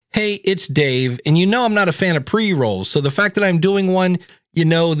Hey, it's Dave, and you know I'm not a fan of pre-rolls, so the fact that I'm doing one, you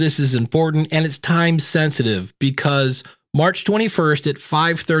know this is important, and it's time sensitive because March 21st at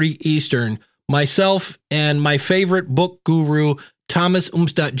 5:30 Eastern, myself and my favorite book guru, Thomas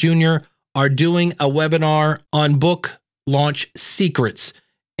Umstadt Jr., are doing a webinar on book launch secrets.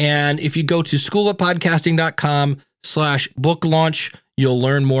 And if you go to schoolofpodcasting.com/book launch, you'll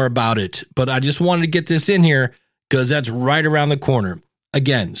learn more about it. But I just wanted to get this in here because that's right around the corner.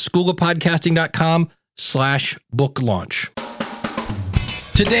 Again, schoolofpodcasting.com/book launch.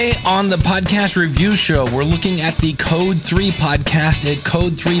 Today on the podcast review show, we're looking at the Code 3 podcast at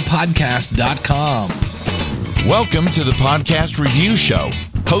code3podcast.com. Welcome to the podcast review show,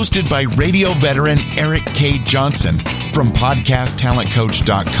 hosted by radio veteran Eric K. Johnson from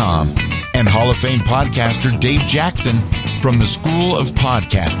podcasttalentcoach.com and Hall of Fame podcaster Dave Jackson from the School of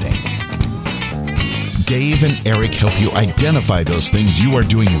Podcasting. Dave and Eric help you identify those things you are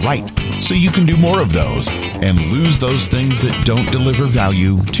doing right so you can do more of those and lose those things that don't deliver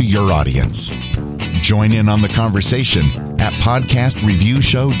value to your audience. Join in on the conversation at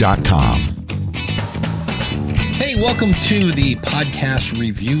podcastreviewshow.com. Hey, welcome to the podcast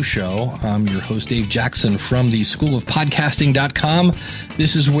review show. I'm your host, Dave Jackson from the School of Podcasting.com.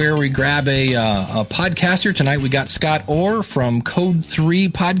 This is where we grab a podcaster. Tonight we got Scott Orr from Code 3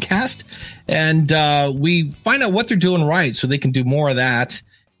 Podcast, and we find out what they're doing right so they can do more of that.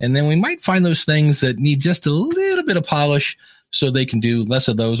 And then we might find those things that need just a little bit of polish so they can do less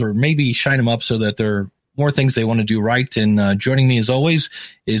of those, or maybe shine them up so that they're more things they want to do right. And joining me as always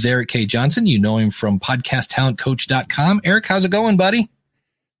is Eric K. Johnson. You know him from podcasttalentcoach.com. Eric, how's it going, buddy?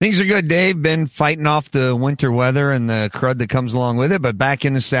 Things are good, Dave. Been fighting off the winter weather and the crud that comes along with it, but back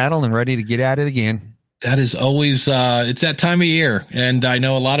in the saddle and ready to get at it again. That is always, it's that time of year. And I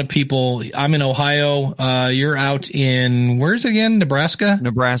know a lot of people, I'm in Ohio. You're out in, where's it again? Nebraska?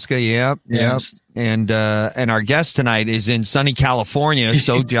 Nebraska. Yep. Yes. And our guest tonight is in sunny California.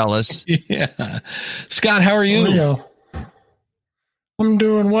 So jealous. Yeah. Scott, how are you? Yeah. I'm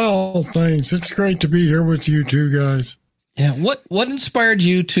doing well, thanks. It's great to be here with you two guys. Yeah. What inspired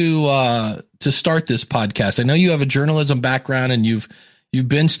you to start this podcast? I know you have a journalism background and you've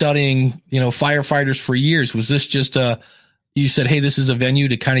been studying, firefighters for years. Was this just you said, hey, this is a venue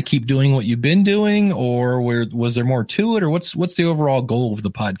to kind of keep doing what you've been doing, or was there more to it, or what's the overall goal of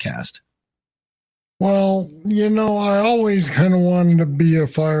the podcast? Well, I always kind of wanted to be a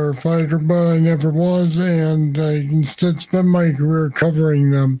firefighter, but I never was, and I instead spent my career covering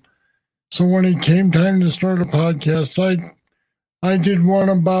them. So when it came time to start a podcast, I did one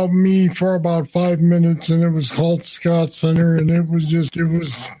about me for about 5 minutes, and it was called Scott Center, and it was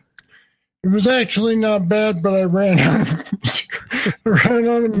actually not bad, but I ran out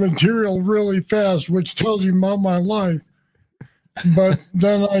of material really fast, which tells you about my life. But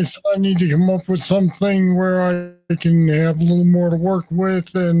then I said I need to come up with something where I can have a little more to work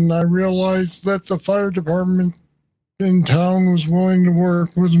with, and I realized that the fire department in town was willing to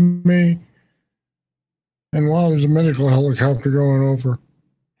work with me. And wow, there's a medical helicopter going over.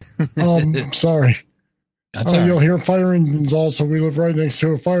 Sorry. That's all right. You'll hear fire engines also. We live right next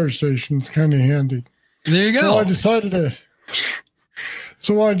to a fire station. It's kind of handy. There you go.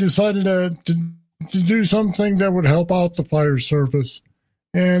 So I decided to do something that would help out the fire service.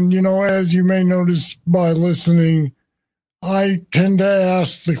 And, as you may notice by listening, I tend to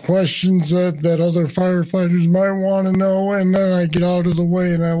ask the questions that other firefighters might want to know, and then I get out of the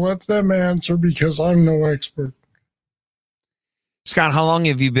way and I let them answer because I'm no expert. Scott, how long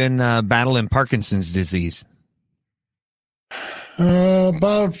have you been battling Parkinson's disease?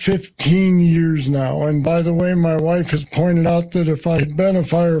 About 15 years now. And by the way, my wife has pointed out that if I had been a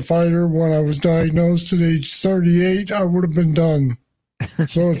firefighter when I was diagnosed at age 38, I would have been done.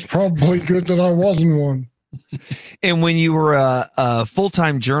 So it's probably good that I wasn't one. And when you were a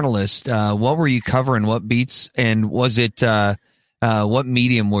full-time journalist, what were you covering? What beats? And was it what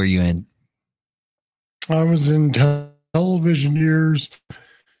medium were you in? I was in television years.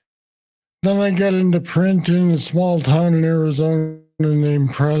 Then I got into print in a small town in Arizona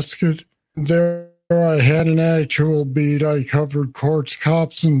named Prescott. There I had an actual beat. I covered courts,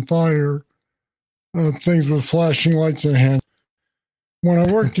 cops, and fire, things with flashing lights and hands. When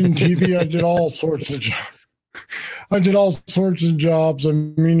I worked in TV, I did all sorts of jobs. I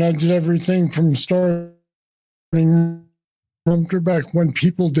mean, I did everything from starting back when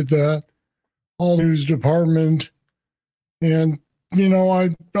people did that, all news department. And,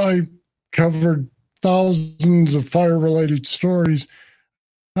 I covered thousands of fire-related stories.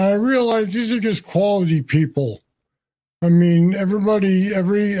 I realized these are just quality people. I mean,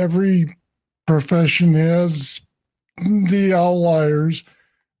 every profession has the outliers,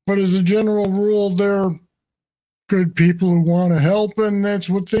 But as a general rule, they're good people who want to help, and that's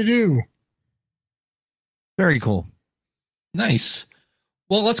what they do. Very cool. Nice.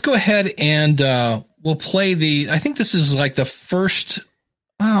 Well, let's go ahead and we'll play I think this is like the first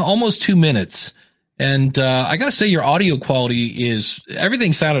almost 2 minutes. And I got to say, your audio quality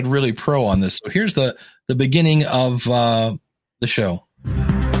everything sounded really pro on this. So here's the beginning of the show.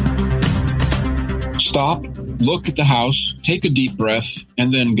 Stop, look at the house, take a deep breath,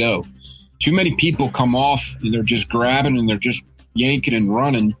 and then go. Too many people come off and they're just grabbing and they're just yanking and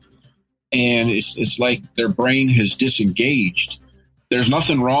running. And it's like their brain has disengaged. There's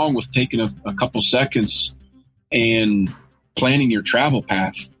nothing wrong with taking a couple seconds and planning your travel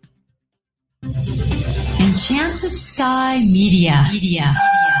path. Enchanted Sky Media.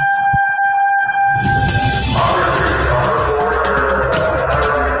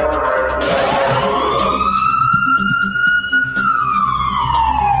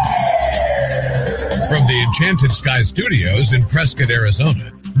 From the Enchanted Sky Studios in Prescott,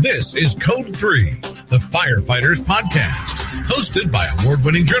 Arizona, this is Code 3, the Firefighters Podcast, hosted by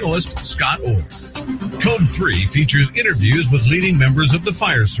award-winning journalist Scott Orr. Code 3 features interviews with leading members of the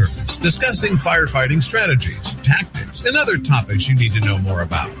fire service, discussing firefighting strategies, tactics, and other topics you need to know more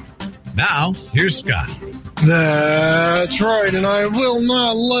about. Now, here's Scott. That's right, and I will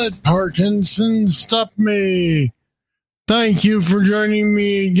not let Parkinson stop me. Thank you for joining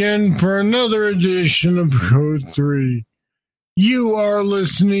me again for another edition of Code 3. You are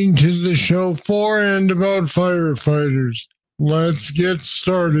listening to the show for and about firefighters. Let's get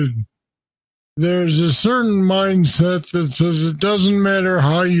started. There's a certain mindset that says it doesn't matter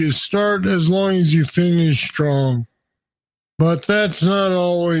how you start as long as you finish strong. But that's not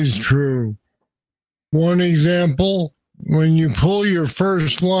always true. One example, when you pull your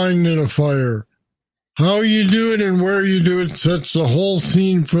first line in a fire. How you do it and where you do it sets the whole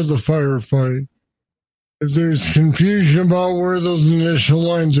scene for the firefight. If there's confusion about where those initial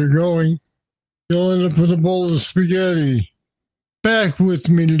lines are going, you'll end up with a bowl of spaghetti. Back with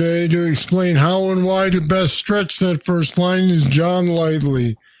me today to explain how and why to best stretch that first line is John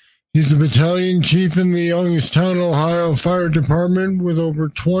Lightly. He's a battalion chief in the Youngstown, Ohio Fire Department with over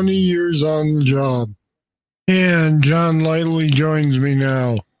 20 years on the job. And John Lightly joins me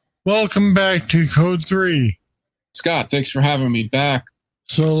now. Welcome back to Code 3. Scott, thanks for having me back.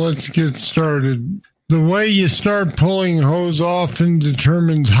 So let's get started. The way you start pulling hose often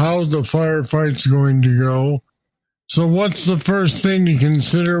determines how the firefight's going to go. So what's the first thing to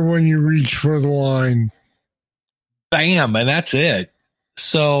consider when you reach for the line? Bam, and that's it.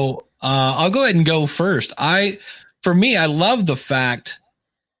 So I'll go ahead and go first. For me, I love the fact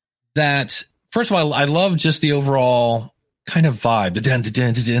that, first of all, I love just the overall kind of vibe.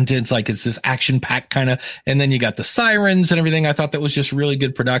 It's like it's this action-packed kind of, and then you got the sirens and everything. I thought that was just really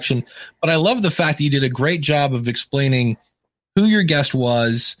good production. But I love the fact that you did a great job of explaining who your guest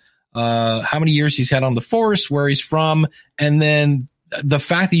was, how many years he's had on the force, where he's from, and then the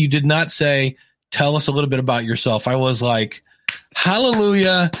fact that you did not say, tell us a little bit about yourself. I was like,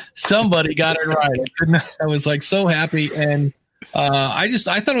 hallelujah, somebody got it right. I was like so happy, and I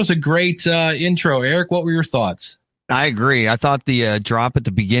thought it was a great intro. Eric, what were your thoughts? I agree. I thought the drop at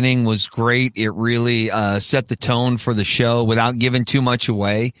the beginning was great. It really set the tone for the show without giving too much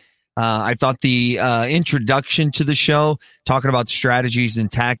away. I thought the introduction to the show, talking about strategies and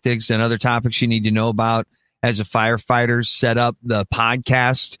tactics and other topics you need to know about as a firefighter, set up the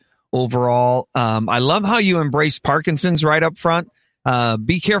podcast overall. I love how you embrace Parkinson's right up front.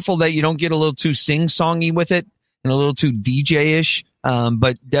 Be careful that you don't get a little too sing-songy with it and a little too DJ-ish,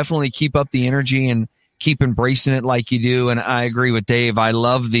 but definitely keep up the energy and keep embracing it like you do. And I agree with Dave. I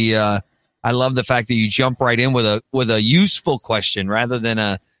love the fact that you jump right in with a useful question rather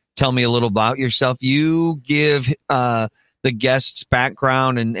than tell me a little about yourself. You give the guest's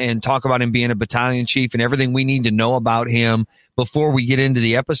background and talk about him being a battalion chief and everything we need to know about him before we get into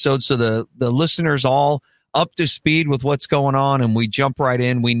the episode. So the listeners all up to speed with what's going on, and we jump right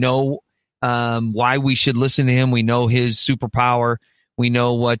in. We know why we should listen to him. We know his superpower. We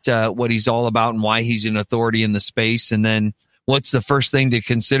know what he's all about and why he's an authority in the space. And then what's the first thing to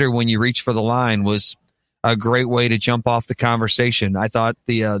consider when you reach for the line was a great way to jump off the conversation. I thought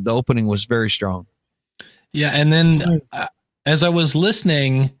the opening was very strong. Yeah, and then as I was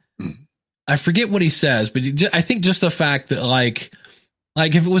listening, I forget what he says, but I think just the fact that like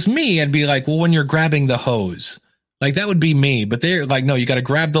if it was me, I'd be like, well, when you're grabbing the hose, Like that would be me, but they're like, no, you got to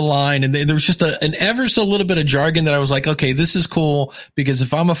grab the line. And there was just an ever so little bit of jargon that I was like, okay, this is cool, because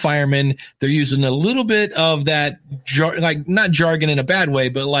if I'm a fireman, they're using a little bit of that, like not jargon in a bad way,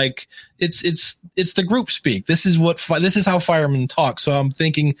 but like it's the group speak. This is how firemen talk. So I'm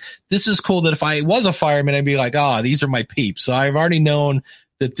thinking this is cool that if I was a fireman, I'd be like, these are my peeps. So I've already known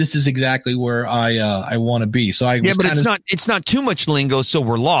that this is exactly where I want to be. So but it's not too much lingo, so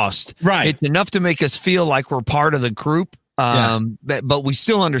we're lost. Right. It's enough to make us feel like we're part of the group, but we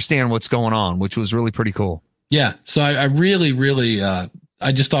still understand what's going on, which was really pretty cool. Yeah. So I really, really, I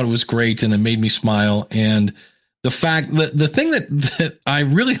just thought it was great, and it made me smile. And the fact that the thing that I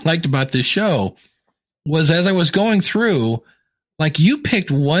really liked about this show was, as I was going through, like, you picked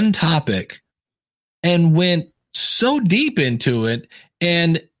one topic and went so deep into it.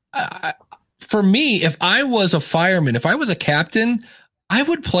 And for me, if I was a fireman, if I was a captain, I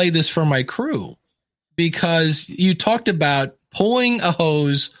would play this for my crew, because you talked about pulling a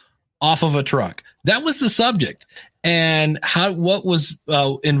hose off of a truck. That was the subject, and what was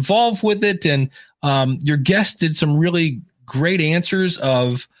involved with it. And your guest did some really great answers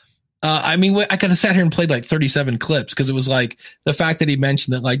of, I could have sat here and played like 37 clips, because it was like the fact that he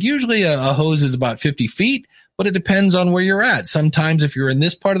mentioned that, like, usually a hose is about 50 feet, but it depends on where you're at. Sometimes if you're in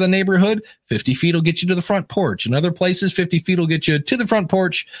this part of the neighborhood, 50 feet will get you to the front porch. In other places, 50 feet will get you to the front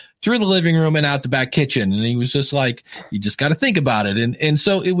porch, through the living room, and out the back kitchen. And he was just like, you just got to think about it. And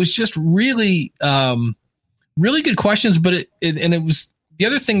so it was just really, really good questions. But it was, the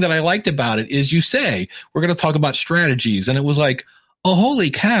other thing that I liked about it is, you say, we're going to talk about strategies. And it was like, oh,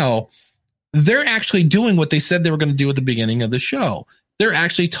 holy cow, they're actually doing what they said they were going to do at the beginning of the show. They're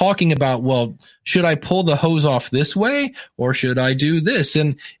actually talking about, well, should I pull the hose off this way, or should I do this?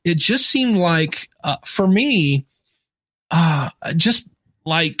 And it just seemed like, for me, just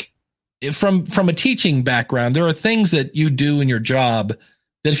like from a teaching background, there are things that you do in your job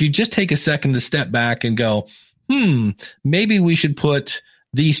that if you just take a second to step back and go, maybe we should put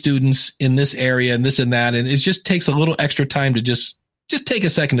these students in this area and this and that. And it just takes a little extra time to just take a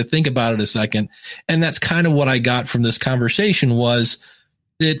second to think about it a second. And that's kind of what I got from this conversation.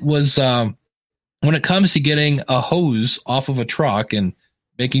 It was when it comes to getting a hose off of a truck and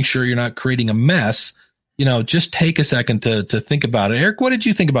making sure you're not creating a mess, just take a second to think about it. Eric, what did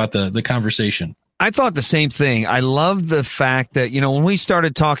you think about the conversation? I thought the same thing. I love the fact that, when we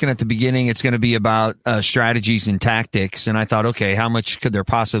started talking at the beginning, it's going to be about strategies and tactics. And I thought, okay, how much could there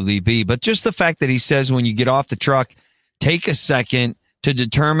possibly be? But just the fact that he says, when you get off the truck, take a second to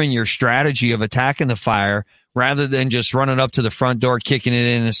determine your strategy of attacking the fire, rather than just running up to the front door, kicking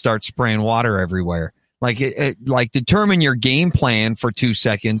it in, and start spraying water everywhere. Like determine your game plan for 2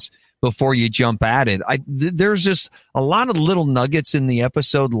 seconds before you jump at it. There's just a lot of little nuggets in the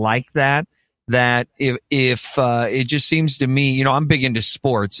episode like that if it just seems to me, I'm big into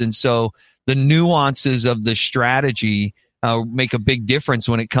sports. And so the nuances of the strategy make a big difference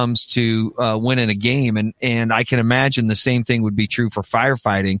when it comes to winning a game. And I can imagine the same thing would be true for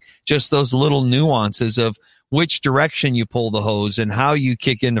firefighting. Just those little nuances of which direction you pull the hose and how you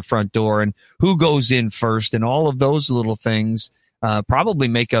kick in the front door and who goes in first, and all of those little things probably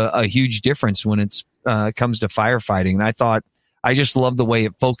make a huge difference when it's comes to firefighting. And I just love the way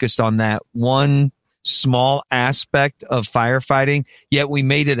it focused on that one small aspect of firefighting, yet we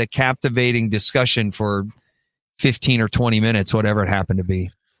made it a captivating discussion for 15 or 20 minutes, whatever it happened to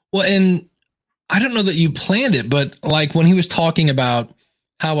be. Well, and I don't know that you planned it, but like when he was talking about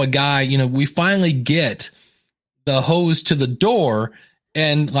how a guy, we finally get the hose to the door,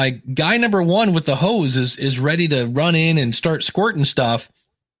 and like guy number one with the hose is ready to run in and start squirting stuff.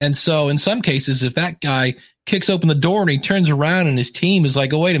 And so in some cases, if that guy kicks open the door and he turns around and his team is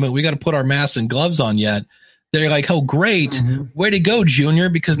like, oh, wait a minute, we got to put our masks and gloves on yet. They're like, oh, great. Way to go, Junior,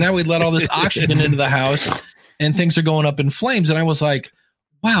 because now we let all this oxygen into the house and things are going up in flames. And I was like,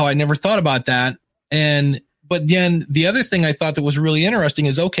 wow, I never thought about that. But then the other thing I thought that was really interesting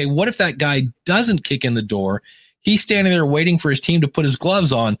is, okay, what if that guy doesn't kick in the door? He's standing there waiting for his team to put his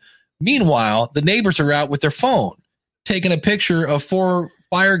gloves on. Meanwhile, the neighbors are out with their phone, taking a picture of 4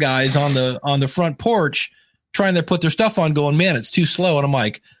 fire guys on the front porch, trying to put their stuff on, going, man, it's too slow. And I'm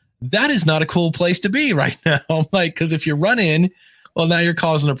like, that is not a cool place to be right now. I'm like, because if you run in, well, now you're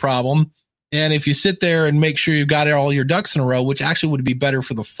causing a problem. And if you sit there and make sure you've got all your ducks in a row, which actually would be better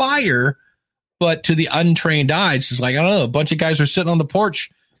for the fire, but to the untrained eye, it's just like, I don't know, a bunch of guys are sitting on the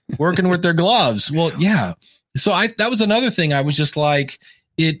porch working with their gloves. Well, yeah. So that was another thing. I was just like,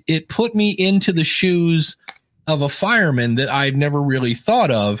 it put me into the shoes of a fireman that I'd never really thought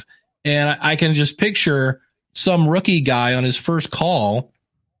of. And I can just picture some rookie guy on his first call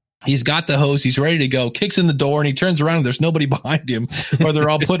He's got the hose. He's ready to go, kicks in the door, and he turns around and there's nobody behind him, or they're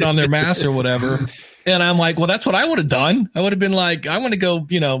all putting on their masks or whatever. And I'm like, well, that's what I would have done. I would have been like, I want to go,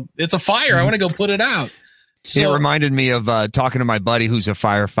 it's a fire. I want to go put it out. So, it reminded me of talking to my buddy who's a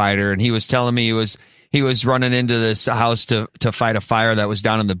firefighter, and he was telling me he was running into this house to fight a fire that was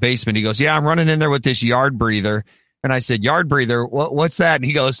down in the basement. He goes, yeah, I'm running in there with this yard breather. And I said, yard breather, what's that? And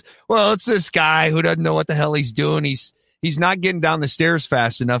he goes, well, it's this guy who doesn't know what the hell he's doing. He's not getting down the stairs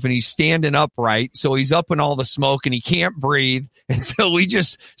fast enough, and he's standing upright. So he's up in all the smoke and he can't breathe. And so we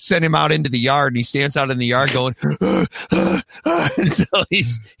just sent him out into the yard, and he stands out in the yard going, and so he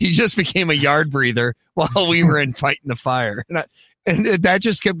just became a yard breather while we were in fighting the fire. And that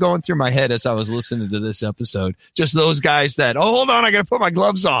just kept going through my head as I was listening to this episode. Just those guys that, oh, hold on, I got to put my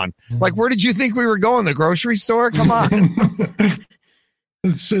gloves on. Like, where did you think we were going? The grocery store? Come on.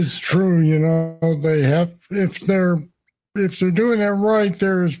 It's true. They have, if they're doing it right,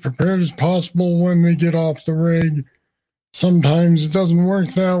 they're as prepared as possible when they get off the rig. Sometimes it doesn't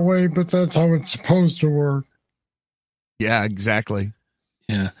work that way, but that's how it's supposed to work. Yeah, exactly.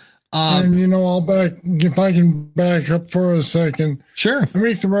 Yeah. And, if I can back up for a second. Sure. I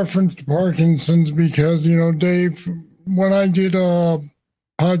make the reference to Parkinson's because, Dave, when I did a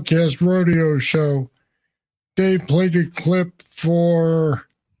podcast rodeo show, Dave played a clip for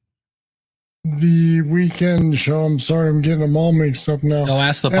the weekend show. I'm sorry, I'm getting them all mixed up now. No,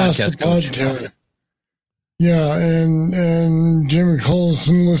 Ask the Podcast Coach. Yeah, and Jimmy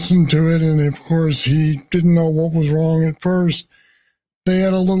Collison listened to it, and of course he didn't know what was wrong at first. They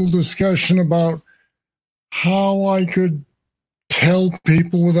had a little discussion about how I could tell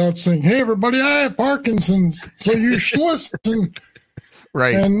people without saying, hey, everybody, I have Parkinson's, so you should listen.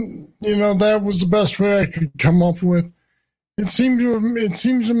 Right. And, that was the best way I could come up with. It seems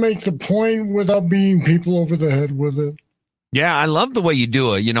to make the point without beating people over the head with it. Yeah, I love the way you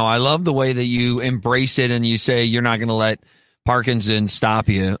do it. I love the way that you embrace it and you say you're not going to let Parkinson's stop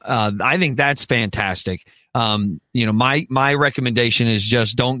you. I think that's fantastic. My recommendation is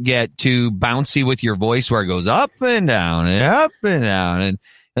just don't get too bouncy with your voice where it goes up and down and up and down.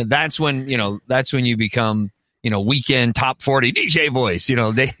 And that's when you become, weekend top 40 DJ voice,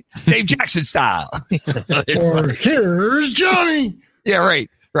 Dave Jackson style. Or here's Johnny. Yeah, right.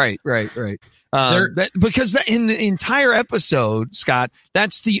 Because in the entire episode, Scott,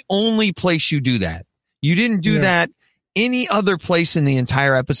 that's the only place you do that. You didn't do that any other place in the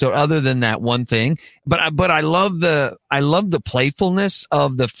entire episode other than that one thing. But I love the playfulness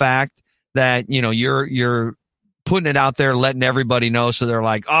of the fact that, you're putting it out there, letting everybody know. So they're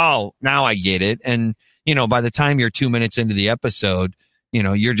like, oh, now I get it. And, by the time you're 2 minutes into the episode,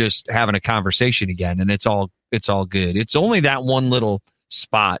 you're just having a conversation again, and it's all good. It's only that one little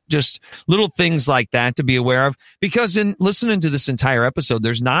spot, just little things like that to be aware of, because in listening to this entire episode,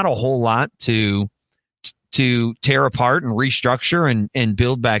 there's not a whole lot to tear apart and restructure and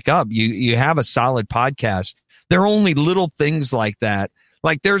build back up. You have a solid podcast. There are only little things like that.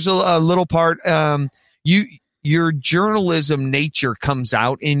 Like there's a little part, your journalism nature comes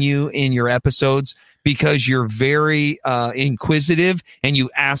out in you in your episodes because you're very inquisitive and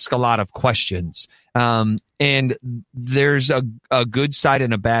you ask a lot of questions. And there's a good side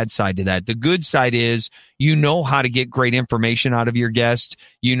and a bad side to that. The good side is how to get great information out of your guest.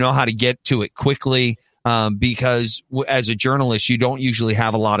 You know how to get to it quickly because as a journalist, you don't usually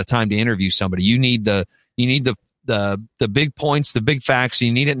have a lot of time to interview somebody. You need the big points, the big facts.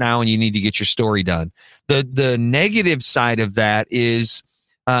 You need it now, and you need to get your story done. The negative side of that is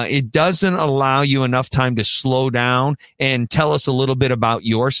it doesn't allow you enough time to slow down and tell us a little bit about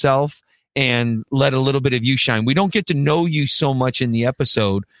yourself and let a little bit of you shine. We don't get to know you so much in the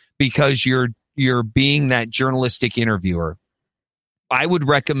episode because you're being that journalistic interviewer. I would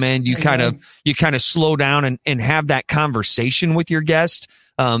recommend you kind of slow down and have that conversation with your guest.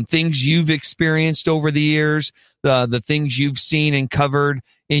 Things you've experienced over the years, the things you've seen and covered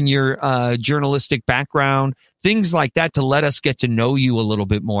in your journalistic background, things like that, to let us get to know you a little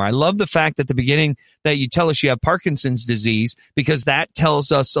bit more. I love the fact at the beginning that you tell us you have Parkinson's disease, because that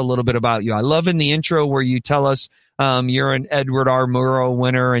tells us a little bit about you. I love in the intro where you tell us you're an Edward R. Murrow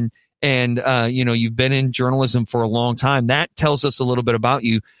winner and you've been in journalism for a long time. That tells us a little bit about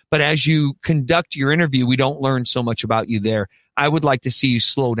you. But as you conduct your interview, we don't learn so much about you there. I would like to see you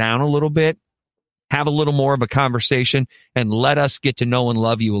slow down a little bit, have a little more of a conversation, and let us get to know and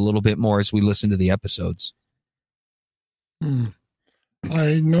love you a little bit more as we listen to the episodes.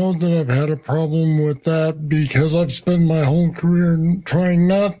 I know that I've had a problem with that because I've spent my whole career trying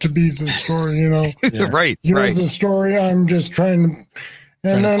not to be the story, Yeah. Right. You're the story. I'm just trying to.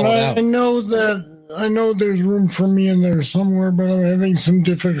 And then I know that I know there's room for me in there somewhere, but I'm having some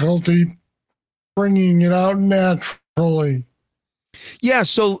difficulty bringing it out naturally. Yeah.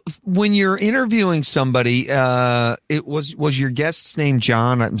 So when you're interviewing somebody, it was your guest's name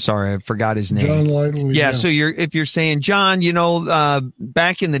John? I'm sorry, I forgot his name. John Lightly. Yeah. So if you're saying, John,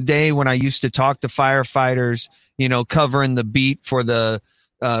 back in the day when I used to talk to firefighters, covering the beat for the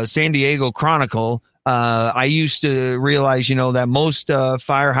San Diego Chronicle, I used to realize, that most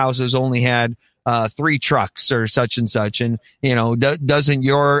firehouses only had 3 trucks or such and such. And, doesn't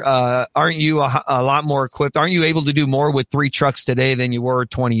aren't you a lot more equipped? Aren't you able to do more with 3 trucks today than you were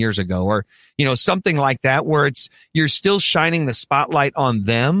 20 years ago? Or, something like that, where you're still shining the spotlight on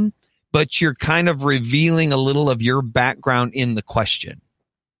them, but you're kind of revealing a little of your background in the question.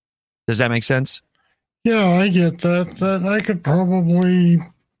 Does that make sense? Yeah, I get that. I can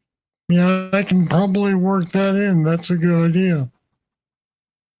probably work that in. That's a good idea.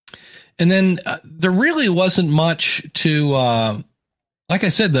 And then there really wasn't much to, like I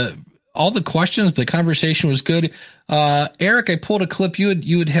said, all the questions, the conversation was good. Eric, I pulled a clip.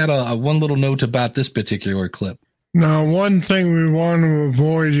 You had a one little note about this particular clip. Now, one thing we want to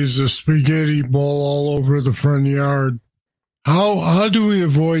avoid is a spaghetti bowl all over the front yard. How do we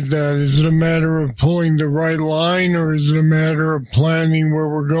avoid that? Is it a matter of pulling the right line, or is it a matter of planning where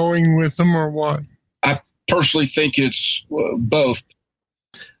we're going with them, or what? I personally think it's both.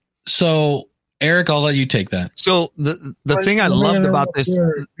 So, Eric, I'll let you take that. So the thing I loved about this,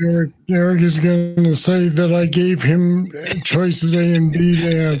 Eric is going to say that I gave him choices A and B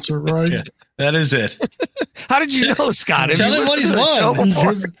to answer, right? Yeah, that is it. How did you know, Scott? Tell him what he's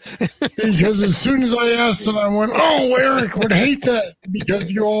won. Because as soon as I asked it, I went, "Oh, Eric would hate that,"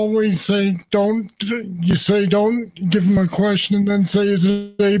 because you always say don't give him a question and then say, "Is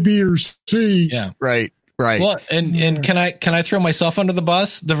it A, B, or C?" Yeah, right. Right. Well, and can I throw myself under the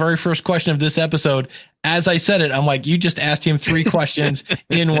bus? The very first question of this episode, as I said it, I'm like, you just asked him 3 questions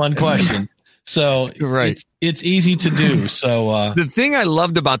in one question. So right. It's easy to do. So the thing I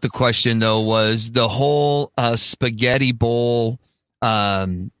loved about the question, though, was the whole spaghetti bowl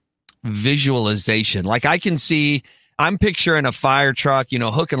visualization. Like I'm picturing a fire truck,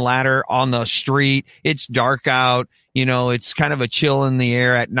 hook and ladder on the street. It's dark out. It's kind of a chill in the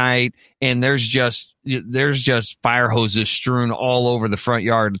air at night, and there's just fire hoses strewn all over the front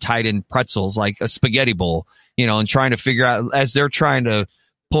yard, tied in pretzels like a spaghetti bowl, and trying to figure out, as they're trying to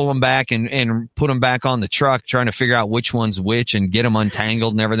pull them back and put them back on the truck, trying to figure out which one's which and get them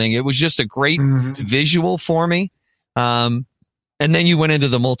untangled and everything. It was just a great visual for me. And then you went into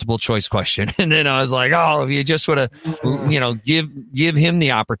the multiple choice question. And then I was like, oh, if you just would have, give him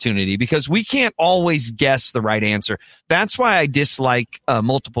the opportunity, because we can't always guess the right answer. That's why I dislike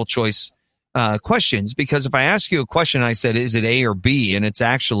multiple choice questions, because if I ask you a question, I said, is it A or B? And it's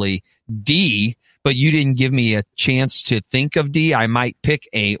actually D, but you didn't give me a chance to think of D. I might pick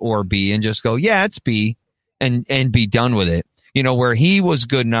A or B and just go, yeah, it's B, and be done with it. Where he was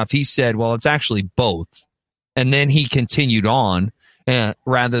good enough, he said, well, it's actually both. And then he continued on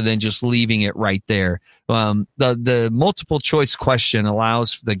rather than just leaving it right there. The multiple choice question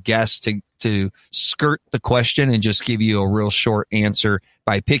allows the guest to skirt the question and just give you a real short answer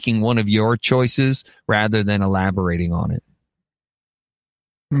by picking one of your choices rather than elaborating on it.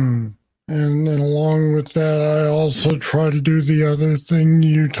 And then along with that, I also try to do the other thing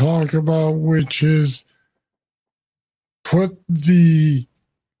you talk about, which is put the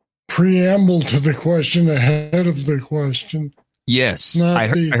preamble to the question ahead of the question. Yes, I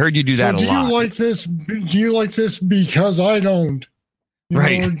heard you do that a lot. Do you like this because I don't?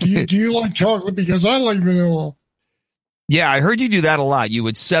 Right. Do you like chocolate because I like vanilla? Yeah, I heard you do that a lot. You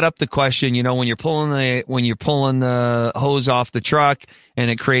would set up the question, when you're pulling the hose off the truck and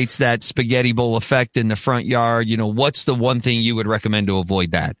it creates that spaghetti bowl effect in the front yard. What's the one thing you would recommend to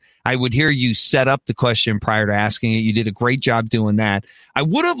avoid that? I would hear you set up the question prior to asking it. You did a great job doing that. I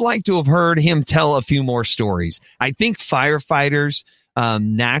would have liked to have heard him tell a few more stories. I think firefighters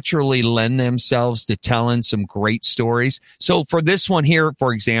naturally lend themselves to telling some great stories. So for this one here,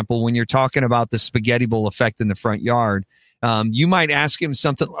 for example, when you're talking about the spaghetti bowl effect in the front yard, you might ask him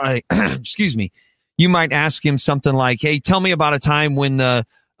something like, excuse me, you might ask him something like, hey, tell me about a time when the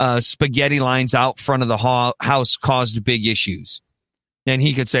spaghetti lines out front of the house caused big issues. And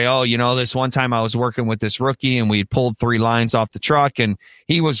he could say, oh, this one time I was working with this rookie and we pulled 3 lines off the truck and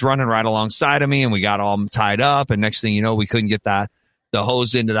he was running right alongside of me and we got all tied up. And next thing you know, we couldn't get the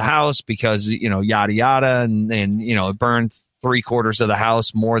hose into the house because, yada, yada. And it burned 3/4 of the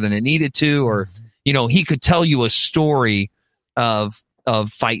house more than it needed to. Or, he could tell you a story of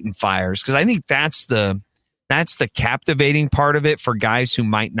fighting fires. Cause I think that's the That's the captivating part of it for guys who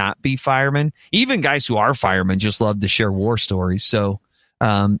might not be firemen. Even guys who are firemen just love to share war stories. So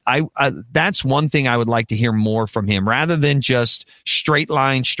I that's one thing I would like to hear more from him, rather than just straight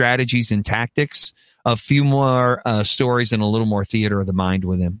line strategies and tactics. A few more stories and a little more theater of the mind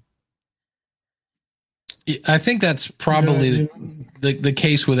with him. I think that's probably the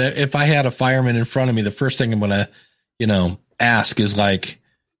case with it. If I had a fireman in front of me, the first thing I'm going to, ask is like,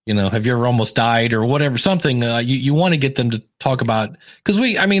 have you ever almost died or whatever, something you want to get them to talk about, because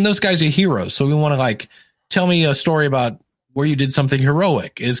those guys are heroes. So we want to like, tell me a story about where you did something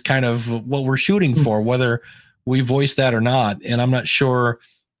heroic is kind of what we're shooting for, whether we voice that or not. And I'm not sure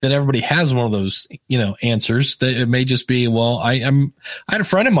that everybody has one of those, answers. That it may just be, well, I had a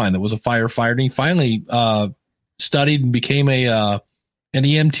friend of mine that was a firefighter, and he finally studied and became an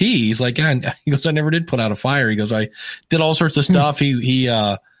EMT. He's like, he goes, I never did put out a fire. He goes, I did all sorts of stuff. He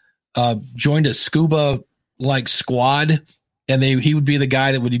joined a scuba like squad, and he would be the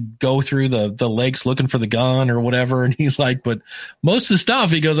guy that would go through the lakes looking for the gun or whatever. And he's like, but most of the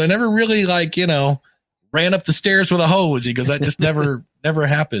stuff, he goes, I never really ran up the stairs with a hose. He goes, that just never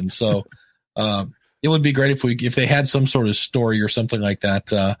happened. So it would be great if they had some sort of story or something like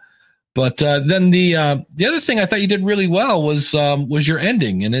that. But then the other thing I thought you did really well was your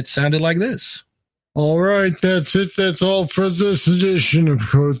ending, and it sounded like this. All right, that's it. That's all for this edition of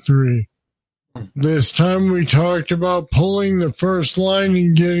Code 3. This time we talked about pulling the first line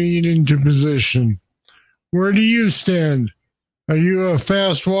and getting it into position. Where do you stand? Are you a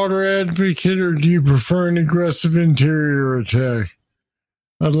fast water advocate, or do you prefer an aggressive interior attack?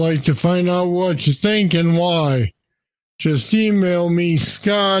 I'd like to find out what you think and why. Just email me,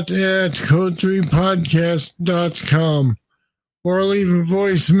 scott@code3podcast.com, or leave a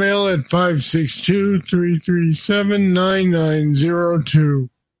voicemail at 562-337-9902.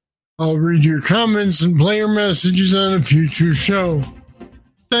 I'll read your comments and play your messages on a future show.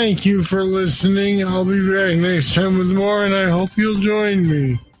 Thank you for listening. I'll be back next time with more, and I hope you'll join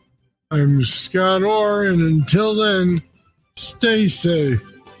me. I'm Scott Orr, and until then, stay safe.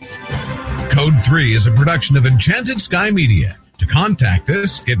 Code 3 is a production of Enchanted Sky Media. To contact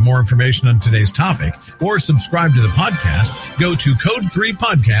us, get more information on today's topic, or subscribe to the podcast, go to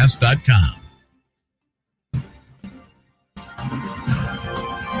code3podcast.com.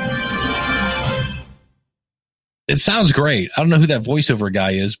 It sounds great. I don't know who that voiceover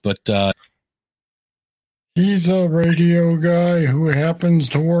guy is, but he's a radio guy who happens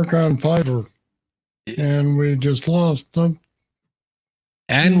to work on Fiverr, and we just lost him.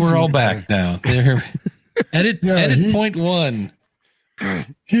 And we're all back now. Edit point one.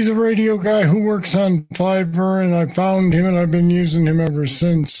 He's a radio guy who works on Fiverr, and I found him, and I've been using him ever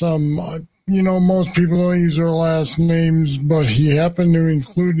since. Most people don't use their last names, but he happened to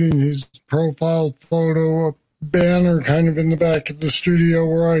include in his profile photo a banner kind of in the back of the studio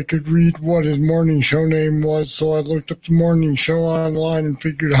where I could read what his morning show name was. So I looked up the morning show online and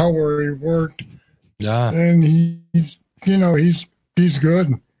figured out where he worked. Yeah. And he's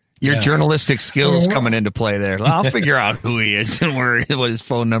good. Your journalistic skills coming into play there. I'll figure out who he is and what his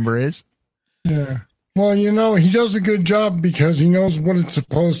phone number is. Yeah. Well, he does a good job because he knows what it's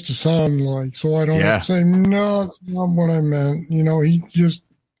supposed to sound like. So I don't have to say, no, that's not what I meant. You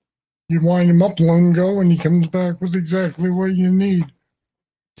wind him up lingo, and he comes back with exactly what you need.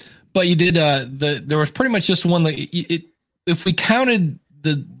 But you did. There was pretty much just one. If we counted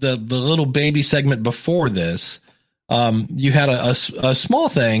the little baby segment before this, you had a small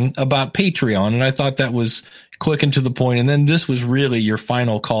thing about Patreon, and I thought that was quick and to the point. And then this was really your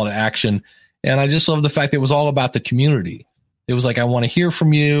final call to action. And I just love the fact that it was all about the community. It was like, I want to hear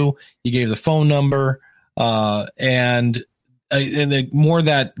from you. You gave the phone number, and more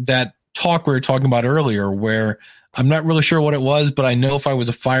that talk we were talking about earlier, where I'm not really sure what it was, but I know if I was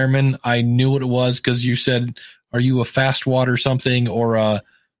a fireman, I knew what it was, because you said, are you a fast water something or a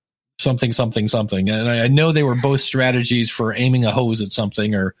something? And I know they were both strategies for aiming a hose at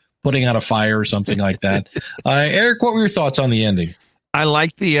something or putting out a fire or something like that. Eric, what were your thoughts on the ending? I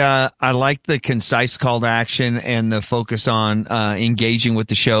like the concise call to action and the focus on engaging with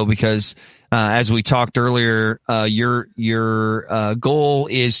the show, because as we talked earlier, your goal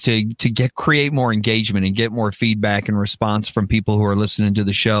is to create more engagement and get more feedback and response from people who are listening to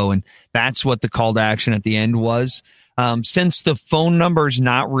the show, and that's what the call to action at the end was. Since the phone number is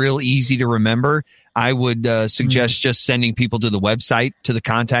not real easy to remember, I would suggest just sending people to the website, to the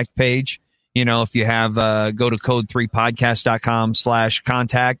contact page. If you have, go to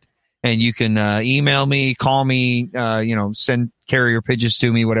code3podcast.com/contact, and you can email me, call me, send carrier pigeons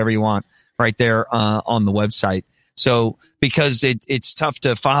to me, whatever you want right there on the website. So because it's tough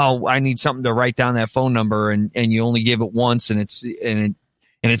to file, I need something to write down that phone number, and you only give it once, and it's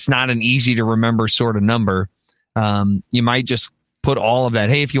not an easy to remember sort of number. You might just put all of that.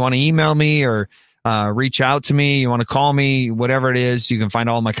 Hey, if you want to email me or reach out to me, you want to call me, whatever it is, you can find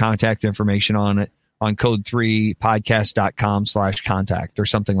all my contact information on it on code3podcast.com/contact or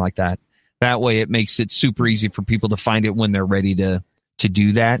something like that. That way it makes it super easy for people to find it when they're ready to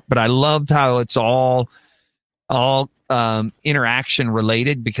do that. But I loved how it's all interaction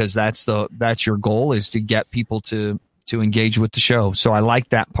related, because that's your goal, is to get people to engage with the show. So I like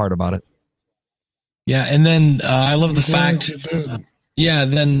that part about it. Yeah. And then I love the fact,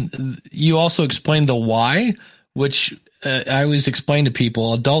 then you also explained the why, which I always explain to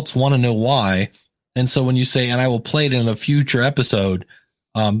people. Adults want to know why. And so when you say, and I will play it in a future episode,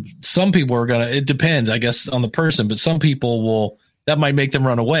 some people are it depends, I guess, on the person, but some people that might make them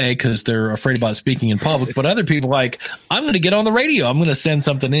run away because they're afraid about speaking in public. But other people I'm going to get on the radio. I'm going to send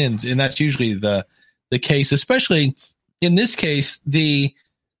something in. And that's usually the case, especially in this case, the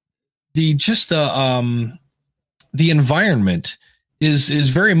environment is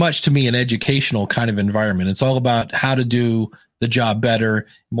very much, to me, an educational kind of environment. It's all about how to do the job better,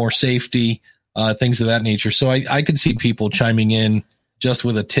 more safety, things of that nature. So I could see people chiming in just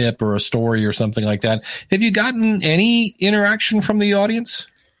with a tip or a story or something like that. Have you gotten any interaction from the audience?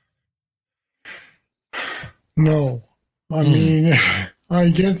 No. I mean, I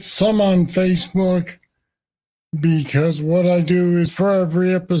get some on Facebook, because what I do is for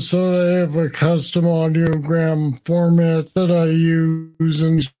every episode, I have a custom audiogram format that I use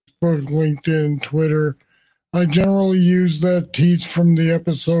in Facebook, LinkedIn, Twitter. I generally use that tease from the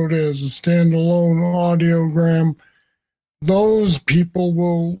episode as a standalone audiogram. Those people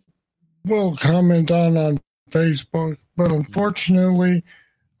will comment on Facebook, but unfortunately,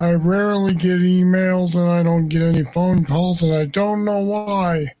 I rarely get emails and I don't get any phone calls, and I don't know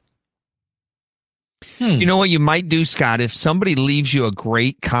why. You know what you might do, Scott? If somebody leaves you a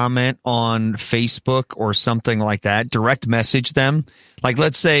great comment on Facebook or something like that, direct message them. Like,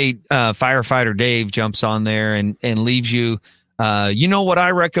 let's say Firefighter Dave jumps on there and leaves you, what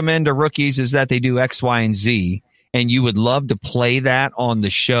I recommend to rookies is that they do X, Y, and Z. And you would love to play that on the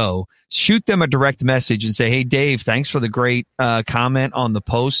show. Shoot them a direct message and say, hey, Dave, thanks for the great comment on the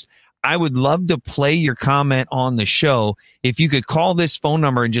post. I would love to play your comment on the show. If you could call this phone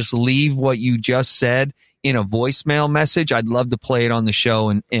number and just leave what you just said in a voicemail message, I'd love to play it on the show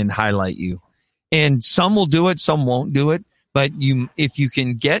and highlight you. And some will do it, some won't do it. But if you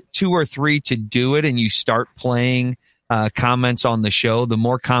can get 2 or 3 to do it and you start playing comments on the show, the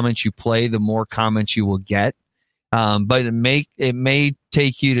more comments you play, the more comments you will get. But it may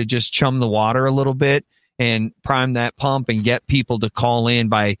take you to just chum the water a little bit and prime that pump and get people to call in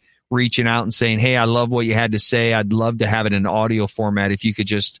by reaching out and saying, hey, I love what you had to say. I'd love to have it in audio format. If you could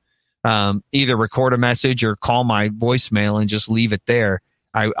just either record a message or call my voicemail and just leave it there,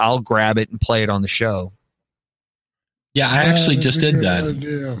 I'll grab it and play it on the show. Yeah, I actually just did that.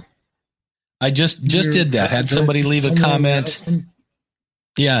 Idea. I just did that. Had somebody leave a comment.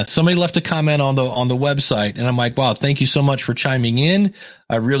 Yeah, somebody left a comment on the website, and I'm like, wow, thank you so much for chiming in.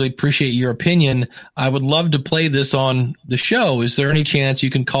 I really appreciate your opinion. I would love to play this on the show. Is there any chance you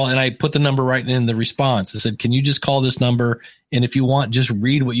can call? And I put the number right in the response. I said, can you just call this number? And if you want, just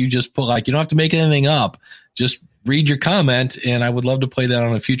read what you just put. Like, you don't have to make anything up. Just read your comment, and I would love to play that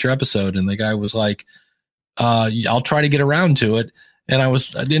on a future episode. And the guy was like, I'll try to get around to it. And I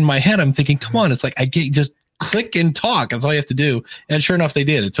was in my head, I'm thinking, come on, it's like just click and talk. That's all you have to do. And sure enough, they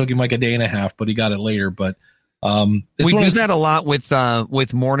did. It took him like a day and a half, but he got it later. But we do that a lot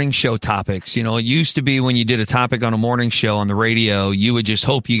with morning show topics. You know, it used to be when you did a topic on a morning show on the radio, you would just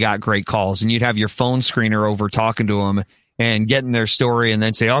hope you got great calls, and you'd have your phone screener over talking to them and getting their story, and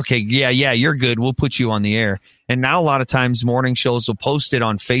then say, okay, yeah, you're good. We'll put you on the air. And now a lot of times morning shows will post it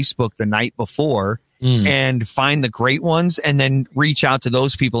on Facebook the night before and find the great ones, and then reach out to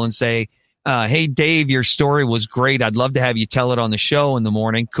those people and say, hey, Dave, your story was great. I'd love to have you tell it on the show in the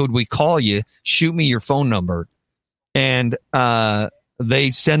morning. Could we call you? Shoot me your phone number. And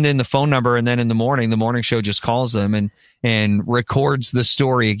they send in the phone number, and then in the morning show just calls them and records the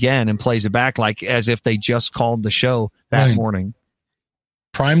story again and plays it back like as if they just called the show that morning.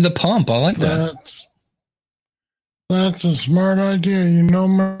 Prime the pump. I like that. That's a smart idea. I'm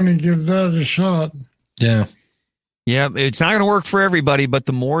going to give that a shot. Yeah. Yeah, it's not going to work for everybody, but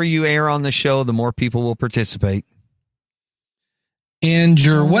the more you air on the show, the more people will participate. And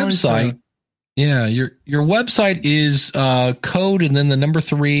your website, your website is code and then the number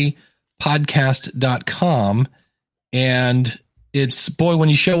 3 podcast.com. And it's boy, when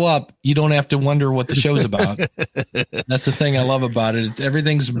you show up, you don't have to wonder what the show's about. That's the thing I love about it.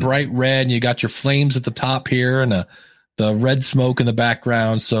 Everything's bright red, and you got your flames at the top here, and the red smoke in the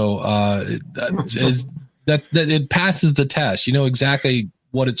background. So that it passes the test. You know exactly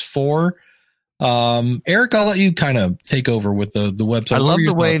what it's for. Eric, I'll let you kind of take over with the website.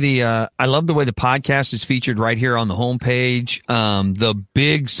 I love the way the podcast is featured right here on the homepage. The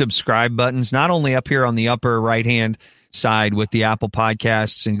big subscribe buttons, not only up here on the upper right hand side with the Apple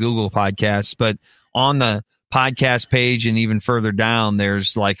Podcasts and Google Podcasts, but on the podcast page and even further down,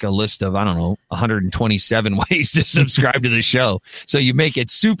 there's like a list of, 127 ways to subscribe to the show. So you make it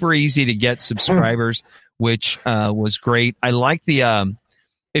super easy to get subscribers, which was great. I like the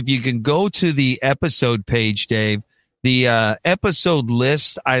if you can go to the episode page, Dave, the episode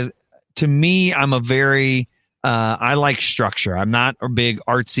list, I'm a very I like structure. I'm not a big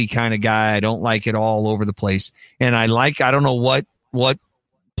artsy kind of guy. I don't like it all over the place. And I don't know what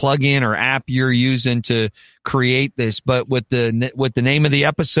plugin or app you're using to create this, but with the name of the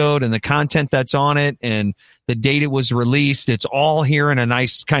episode and the content that's on it and the date it was released, it's all here in a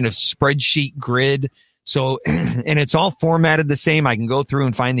nice kind of spreadsheet grid. So, and it's all formatted the same. I can go through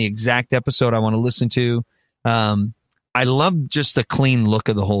and find the exact episode I want to listen to. I love just the clean look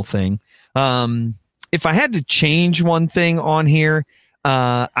of the whole thing. If I had to change one thing on here,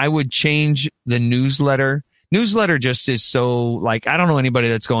 I would change the newsletter. Newsletter just is so like, I don't know anybody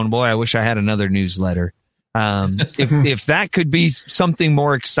that's going, boy, I wish I had another newsletter. If that could be something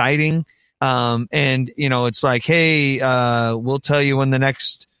more exciting, and it's like, hey, we'll tell you when the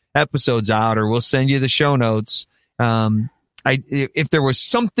next episode's out, or we'll send you the show notes. If there was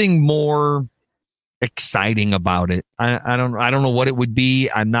something more exciting about it, I don't know what it would be.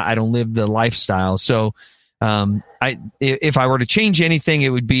 I don't live the lifestyle. So, if I were to change anything, it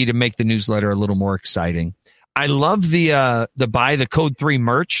would be to make the newsletter a little more exciting. I love the buy the Code 3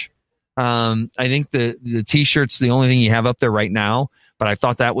 merch. I think the t-shirt's the only thing you have up there right now, but I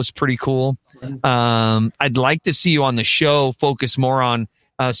thought that was pretty cool. I'd like to see you on the show focus more on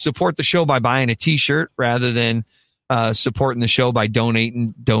support the show by buying a t-shirt rather than supporting the show by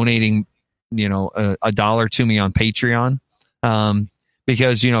donating $1 to me on Patreon.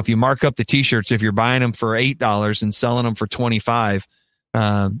 Because if you mark up the t-shirts, if you're buying them for $8 and selling them for $25,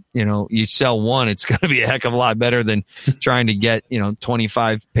 you sell one, it's going to be a heck of a lot better than trying to get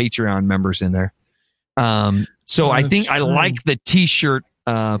 25 Patreon members in there. So I think I like the t-shirt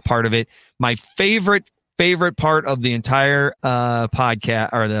part of it. My favorite part of the entire podcast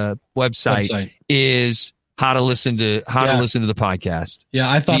or the website is how to listen to the podcast. Yeah,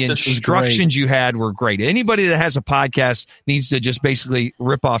 I thought the this instructions you had were great. Anybody that has a podcast needs to just basically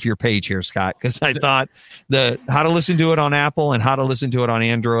rip off your page here, Scott, because I thought the how to listen to it on Apple and how to listen to it on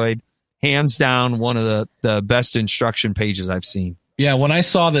Android, hands down, one of the best instruction pages I've seen. Yeah, when I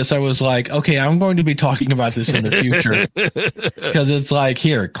saw this, I was like, okay, I'm going to be talking about this in the future because it's like,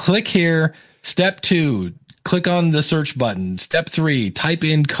 here, click here, step 2. Click on the search button. Step 3, type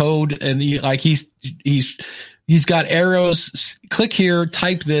in code, and he's got arrows. Click here,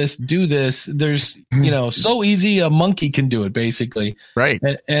 type this, do this. There's so easy a monkey can do it basically. Right.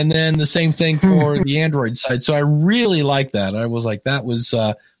 And then the same thing for the Android side. So I really like that. I was like, that was.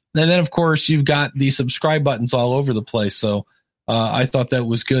 And then of course you've got the subscribe buttons all over the place. So I thought that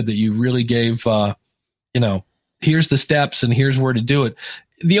was good that you really gave. Here's the steps and here's where to do it.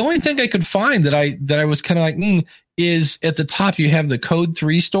 The only thing I could find that I was kind of like, is at the top, you have the Code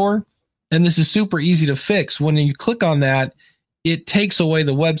 3 store, and this is super easy to fix. When you click on that, it takes away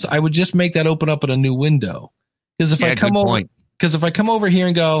the website. I would just make that open up in a new window. Because if I come over here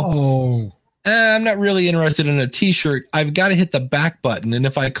and go, I'm not really interested in a t-shirt, I've got to hit the back button. And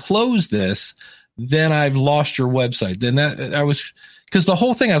if I close this, then I've lost your website. Then because the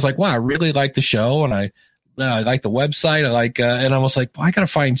whole thing, I was like, wow, I really like the show. And I like the website. I like, and I was like, I got to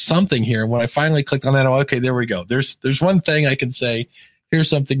find something here. And when I finally clicked on that, okay, there we go. There's one thing I can say. Here's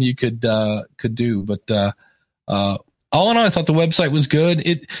something you could do. But all in all, I thought the website was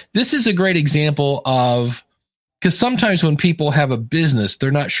good. This is a great example of, because sometimes when people have a business,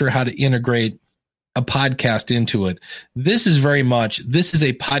 they're not sure how to integrate a podcast into it. This is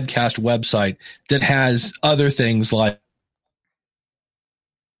a podcast website that has other things like.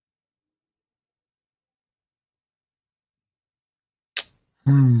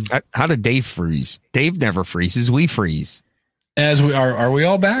 How did Dave freeze? Dave never freezes. We freeze. As we are we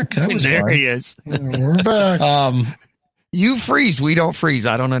all back? That was there. Fun. He is. Yeah, we're back. You freeze. We don't freeze.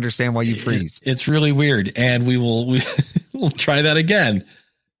 I don't understand why you freeze. It's really weird, and we'll try that again.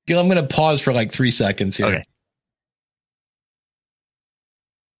 I'm going to pause for like 3 seconds here. Okay.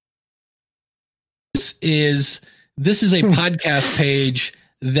 this is a podcast page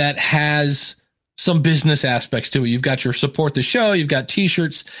that has some business aspects to it. You've got your support the show, you've got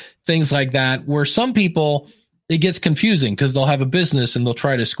t-shirts, things like that, where some people, it gets confusing because they'll have a business and they'll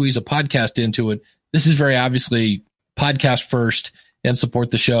try to squeeze a podcast into it. This is very obviously podcast first, and support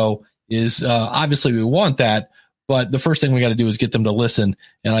the show is obviously we want that, but the first thing we got to do is get them to listen.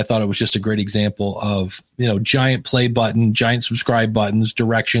 And I thought it was just a great example of, giant play button, giant subscribe buttons,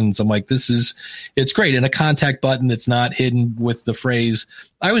 directions. I'm like, it's great. And a contact button that's not hidden with the phrase.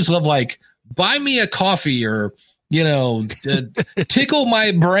 I always love buy me a coffee or, tickle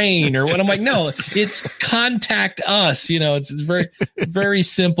my brain or what. I'm like, no, it's contact us. It's very, very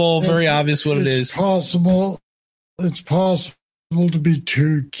simple, very obvious what it is. It's possible to be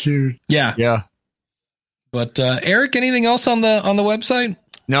too cute. Yeah. Yeah. But Eric, anything else on the website?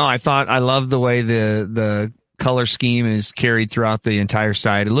 No, I love the way the color scheme is carried throughout the entire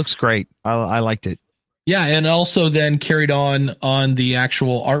site. It looks great. I liked it. Yeah, and also then carried on the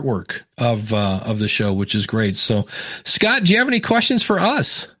actual artwork of the show, which is great. So, Scott, do you have any questions for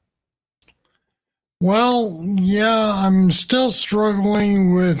us? Well, yeah, I'm still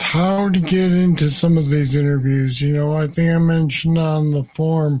struggling with how to get into some of these interviews. I think I mentioned on the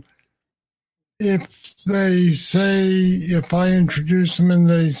forum, if I introduce them and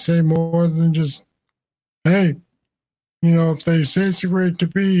they say more than just, hey, if they say it's great to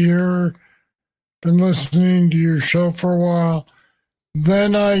be here, been listening to your show for a while,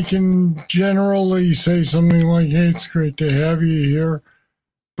 then I can generally say something like, hey, it's great to have you here.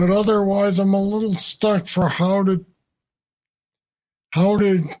 But otherwise, I'm a little stuck for how to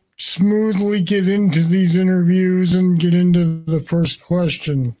smoothly get into these interviews and get into the first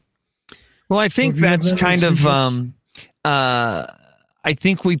question. Well, I think that's kind of, I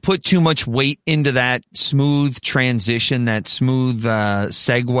think we put too much weight into that smooth transition, that smooth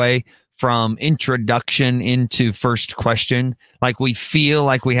segue from introduction into first question. Like we feel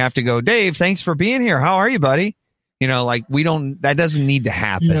like we have to go, Dave, thanks for being here. How are you, buddy? That doesn't need to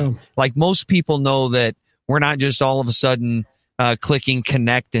happen. Yeah. Like most people know that we're not just all of a sudden clicking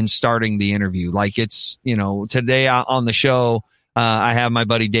connect and starting the interview. Like it's, today on the show, I have my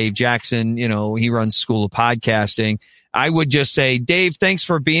buddy Dave Jackson, he runs School of Podcasting. I would just say, Dave, thanks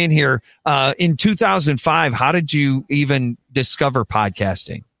for being here. In 2005, how did you even discover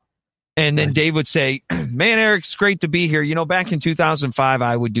podcasting? And then Dave would say, man, Eric, it's great to be here. Back in 2005,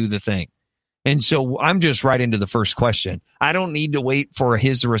 I would do the thing. And so I'm just right into the first question. I don't need to wait for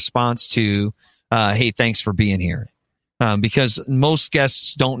his response to, hey, thanks for being here. Because most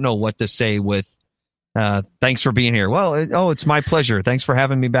guests don't know what to say with, thanks for being here. Well, it's my pleasure. Thanks for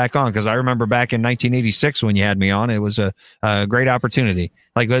having me back on. Because I remember back in 1986 when you had me on, it was a great opportunity.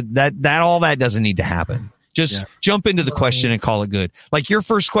 Like that all that doesn't need to happen. Just jump into the question and call it good. Like your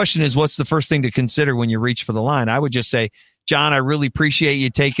first question is, what's the first thing to consider when you reach for the line? I would just say, John, I really appreciate you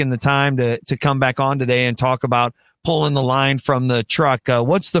taking the time to come back on today and talk about pulling the line from the truck.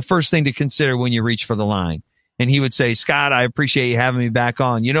 What's the first thing to consider when you reach for the line? And he would say, Scott, I appreciate you having me back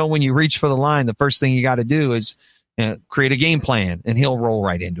on. When you reach for the line, the first thing you got to do is create a game plan, and he'll roll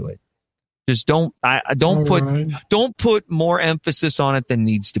right into it. Just don't put more emphasis on it than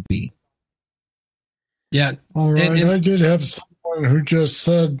needs to be. Yeah. All right. I did have someone who just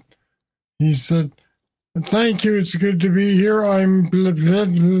said, he said, thank you. It's good to be here. I'm blah, blah,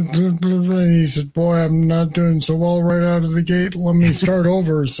 blah, blah, blah. And he said, boy, I'm not doing so well right out of the gate. Let me start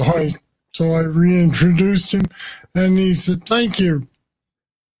over. So I reintroduced him, and he said, thank you.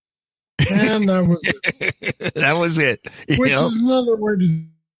 And that was it. That was it. Which is another way to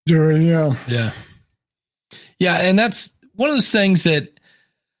do it. Yeah. Yeah. Yeah. And that's one of those things that,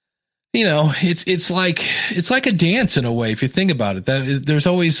 it's like a dance in a way. If you think about it, there's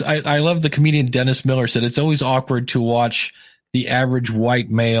always, I love the comedian Dennis Miller said, it's always awkward to watch the average white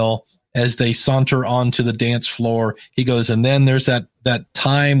male as they saunter onto the dance floor. He goes, and then there's that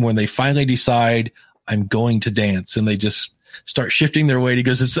time when they finally decide I'm going to dance, and they just start shifting their weight. He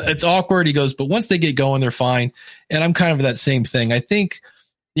goes, it's awkward. He goes, but once they get going, they're fine. And I'm kind of that same thing. I think,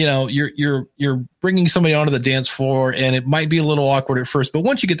 you're bringing somebody onto the dance floor, and it might be a little awkward at first, but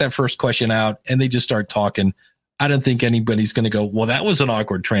once you get that first question out and they just start talking, I don't think anybody's going to go, well, that was an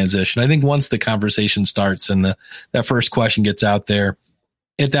awkward transition. I think once the conversation starts and that first question gets out there,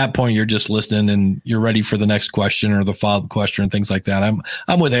 at that point, you're just listening and you're ready for the next question or the follow-up question and things like that.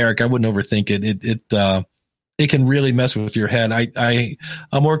 I'm with Eric. I wouldn't overthink it. It can really mess with your head.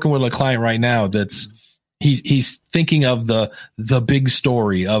 I'm working with a client right now that's, he's thinking of the big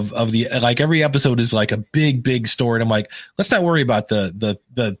story of the, like every episode is like a big story. And I'm like, let's not worry about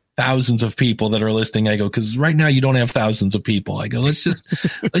the thousands of people that are listening. I go, because right now you don't have thousands of people. I go, let's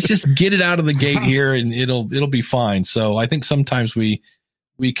just get it out of the gate here and it'll be fine. So I think sometimes we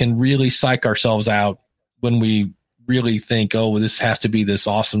can really psych ourselves out when we really think, oh, well, this has to be this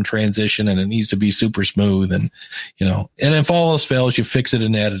awesome transition and it needs to be super smooth. And, and if all else fails, you fix it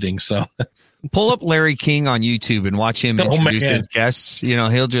in editing. So pull up Larry King on YouTube and watch him introduce his guests.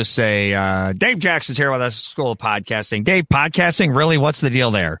 He'll just say, Dave Jackson's here with us, School of Podcasting. Dave, podcasting, really? What's the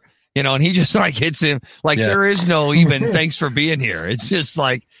deal there? And he just like hits him like there is no even thanks for being here. It's just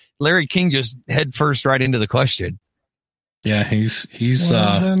like Larry King just head first right into the question. Yeah, he's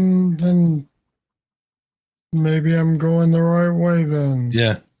then maybe I'm going the right way then.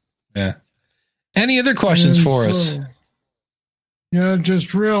 Yeah. Any other questions for us? Yeah,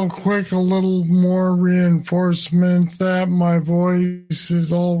 just real quick, a little more reinforcement that my voice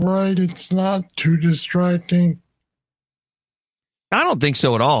is all right. It's not too distracting. I don't think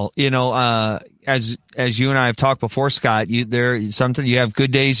so at all. As you and I have talked before, Scott, sometimes you have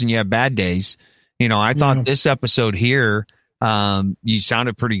good days and you have bad days. I thought this episode here, you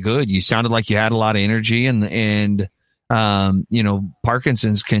sounded pretty good. You sounded like you had a lot of energy and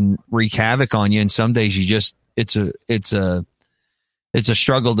Parkinson's can wreak havoc on you. And some days it's a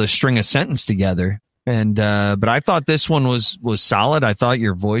struggle to string a sentence together. And, but I thought this one was solid. I thought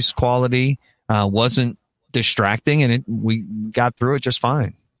your voice quality, wasn't distracting and we got through it just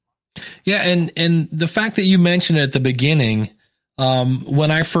fine. Yeah. And the fact that you mentioned it at the beginning,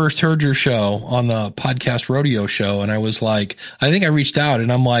 when I first heard your show on the Podcast Rodeo show, and I was like, I think I reached out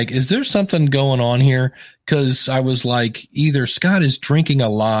and I'm like, is there something going on here? Cause I was like, either Scott is drinking a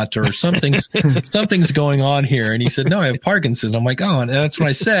lot or something's going on here. And he said, no, I have Parkinson's. I'm like, oh, and that's when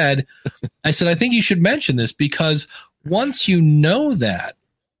I said, I think you should mention this because once you know that,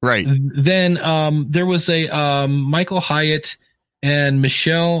 right, then, there was a, Michael Hyatt and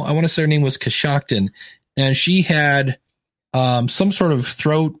Michelle, I want to say her name was Kashakton, and she had, some sort of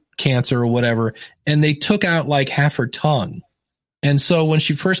throat cancer or whatever, and they took out like half her tongue. And so when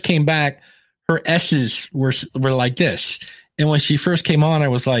she first came back, her S's were like this. And when she first came on, I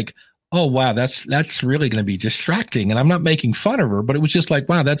was like, oh, wow, that's really going to be distracting. And I'm not making fun of her, but it was just like,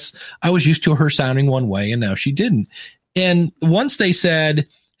 wow, I was used to her sounding one way and now she didn't. And once they said,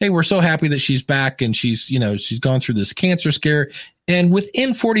 hey, we're so happy that she's back and she's gone through this cancer scare. And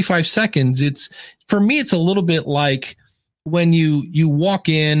within 45 seconds, it's a little bit like when you walk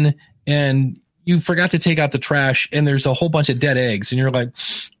in and you forgot to take out the trash and there's a whole bunch of dead eggs and you're like,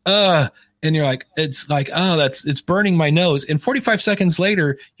 and you're like, it's like, oh, it's burning my nose. And 45 seconds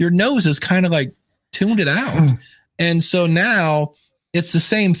later, your nose is kind of like tuned it out. And so now it's the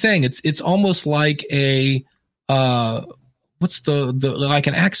same thing. It's almost like a, what's like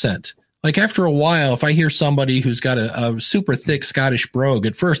an accent. Like after a while, if I hear somebody who's got a super thick Scottish brogue,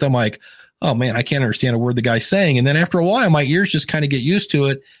 at first I'm like, oh man, I can't understand a word the guy's saying. And then after a while, my ears just kind of get used to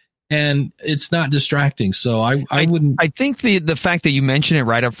it and it's not distracting. So I wouldn't. I think the fact that you mention it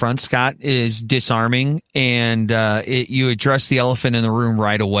right up front, Scott, is disarming and you address the elephant in the room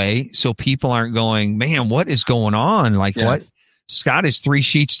right away. So people aren't going, man, what is going on? Like what? Scott is 3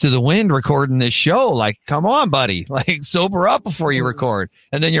 sheets to the wind recording this show. Like, come on, buddy, like sober up before you record.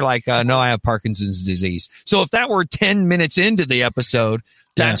 And then you're like, no, I have Parkinson's disease. So if that were 10 minutes into the episode,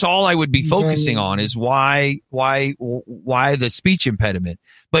 that's all I would be focusing on is why the speech impediment.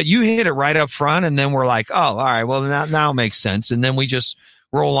 But you hit it right up front and then we're like, oh, all right, well, now it makes sense. And then we just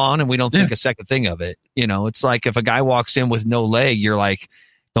roll on and we don't think a second thing of it. It's like if a guy walks in with no leg, you're like,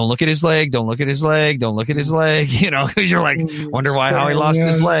 don't look at his leg. Don't look at his leg. Don't look at his leg. Because you're like, wonder how he lost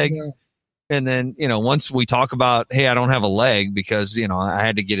his leg. Yeah. And then, once we talk about, hey, I don't have a leg because, I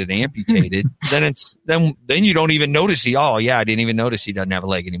had to get it amputated, then you don't even notice I didn't even notice he doesn't have a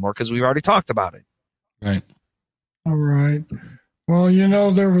leg anymore because we've already talked about it. Right. All right.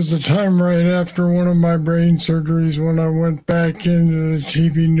 Well, there was a time right after one of my brain surgeries when I went back into the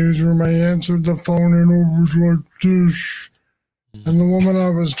TV newsroom, I answered the phone and it was like this. And the woman I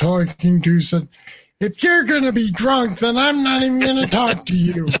was talking to said, if you're going to be drunk, then I'm not even going to talk to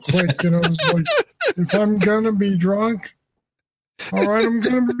you. Click. And I was like, if I'm going to be drunk, all right, I'm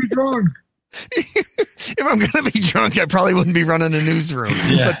going to be drunk. If I'm going to be drunk, I probably wouldn't be running a newsroom.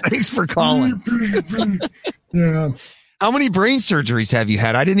 Yeah. But thanks for calling. Yeah. How many brain surgeries have you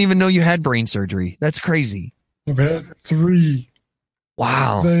had? I didn't even know you had brain surgery. That's crazy. I've had 3.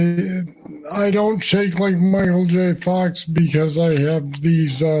 Wow. I don't shake like Michael J. Fox because I have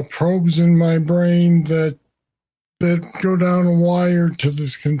these probes in my brain that go down a wire to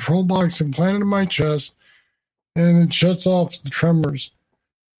this control box implanted in my chest and it shuts off the tremors.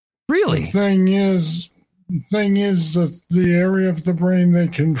 Really? The thing is that the area of the brain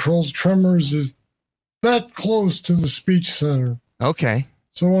that controls tremors is that close to the speech center. Okay.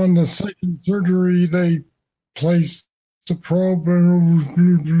 So on the second surgery, they placed the probe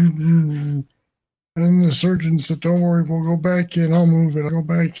and the surgeon said, "Don't worry, we'll go back in. I'll move it. I'll go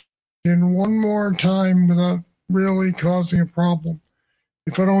back in one more time without really causing a problem.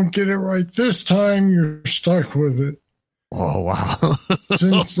 If I don't get it right this time, you're stuck with it." Oh, wow.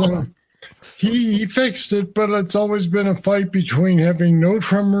 Since he fixed it, but it's always been a fight between having no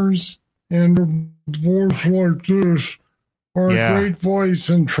tremors and a voice like this, or a great voice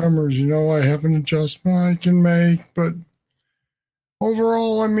and tremors. I have an adjustment I can make, but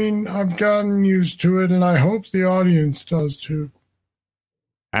overall, I mean, I've gotten used to it, and I hope the audience does too.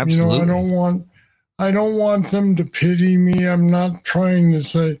 Absolutely. I don't want them to pity me. I'm not trying to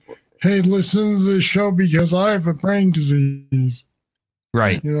say, "Hey, listen to this show because I have a brain disease."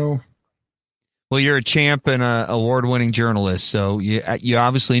 Right. Well, you're a champ and a award-winning journalist, so you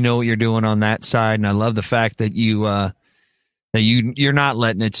obviously know what you're doing on that side, and I love the fact that you're not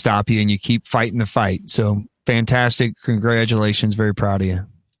letting it stop you, and you keep fighting the fight. So fantastic! Congratulations! Very proud of you.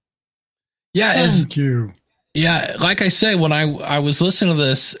 Yeah, thank you. Yeah, like I say, when I was listening to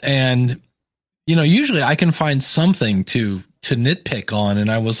this, and usually I can find something to nitpick on, and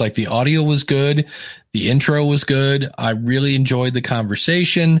I was like, the audio was good, the intro was good, I really enjoyed the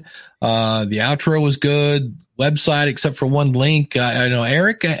conversation, the outro was good, website except for one link. I know,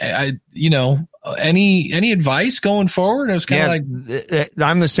 Eric, any advice going forward? I was kind of like,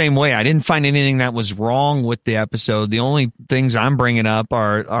 I'm the same way. I didn't find anything that was wrong with the episode. The only things I'm bringing up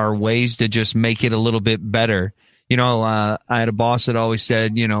are ways to just make it a little bit better. I had a boss that always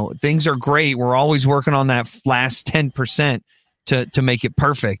said, things are great. We're always working on that last 10% to make it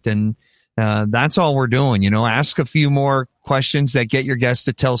perfect. And that's all we're doing. Ask a few more questions that get your guests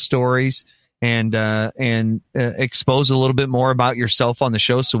to tell stories and expose a little bit more about yourself on the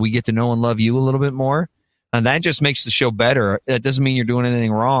show, so we get to know and love you a little bit more. And that just makes the show better. That doesn't mean you're doing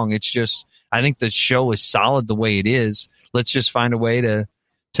anything wrong. It's just, I think the show is solid the way it is. Let's just find a way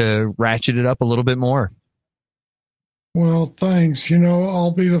to ratchet it up a little bit more. Well, thanks.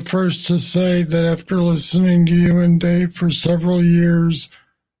 I'll be the first to say that after listening to you and Dave for several years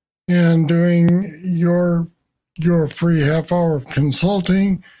and doing your free half hour of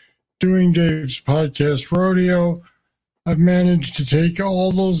consulting, doing Dave's podcast rodeo, I've managed to take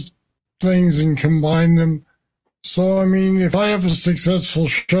all those things and combine them. So, I mean, if I have a successful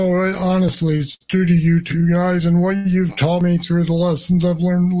show, honestly, it's due to you two guys and what you've taught me through the lessons I've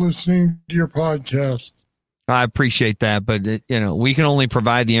learned listening to your podcast. I appreciate that, but we can only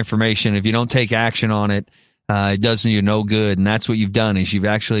provide the information. If you don't take action on it, it does you no good. And that's what you've done. Is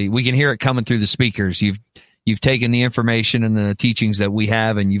we can hear it coming through the speakers. You've taken the information and the teachings that we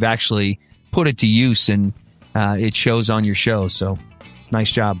have, and you've actually put it to use, and it shows on your show. So,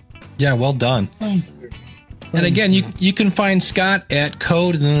 nice job. Yeah, well done. Thank you. And again, you can find Scott at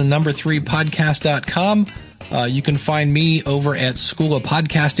code and then the number 3podcast.com. You can find me over at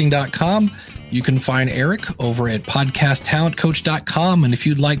schoolofpodcasting.com. You can find Eric over at podcasttalentcoach.com. And if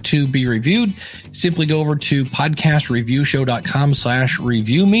you'd like to be reviewed, simply go over to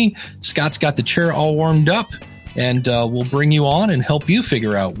podcastreviewshow.com/review me. Scott's got the chair all warmed up, and we'll bring you on and help you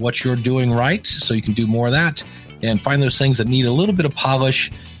figure out what you're doing right so you can do more of that and find those things that need a little bit of polish.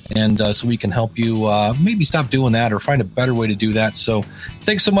 And so we can help you maybe stop doing that or find a better way to do that. So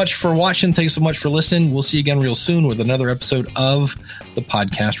thanks so much for watching. Thanks so much for listening. We'll see you again real soon with another episode of the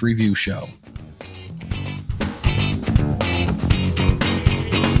Podcast Review Show.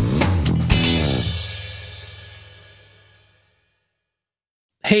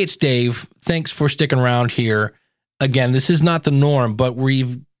 Hey, it's Dave. Thanks for sticking around here. Again, this is not the norm, but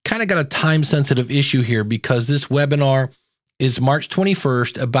we've kind of got a time-sensitive issue here because this webinar is March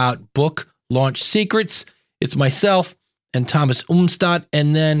 21st about book launch secrets. It's myself and Thomas Umstadt,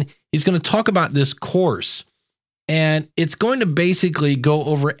 and then he's going to talk about this course. And it's going to basically go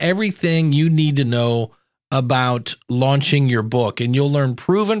over everything you need to know about launching your book. And you'll learn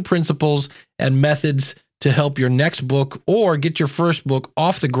proven principles and methods to help your next book or get your first book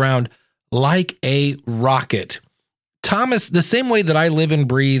off the ground like a rocket. Thomas, the same way that I live and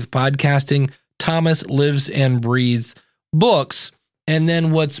breathe podcasting, Thomas lives and breathes books. And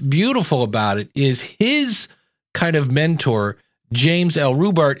then what's beautiful about it is his kind of mentor, James L.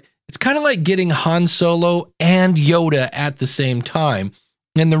 Rubart. It's kind of like getting Han Solo and Yoda at the same time.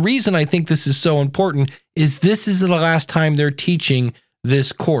 And the reason I think this is so important is this is the last time they're teaching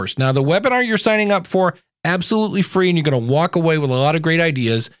this course. Now, the webinar you're signing up for, absolutely free, and you're going to walk away with a lot of great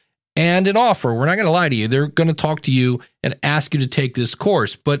ideas. and an offer. We're not going to lie to you. They're going to talk to you and ask you to take this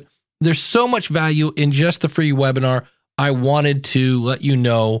course. But there's so much value in just the free webinar. I wanted to let you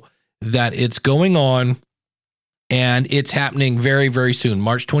know that it's going on and it's happening very, very soon.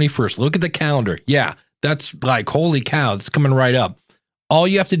 March 21st. Look at the calendar. Yeah, that's like, holy cow, it's coming right up. All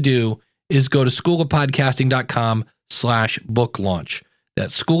you have to do is go to schoolofpodcasting.com/book launch.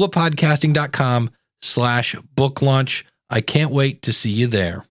 That's schoolofpodcasting.com/book launch. I can't wait to see you there.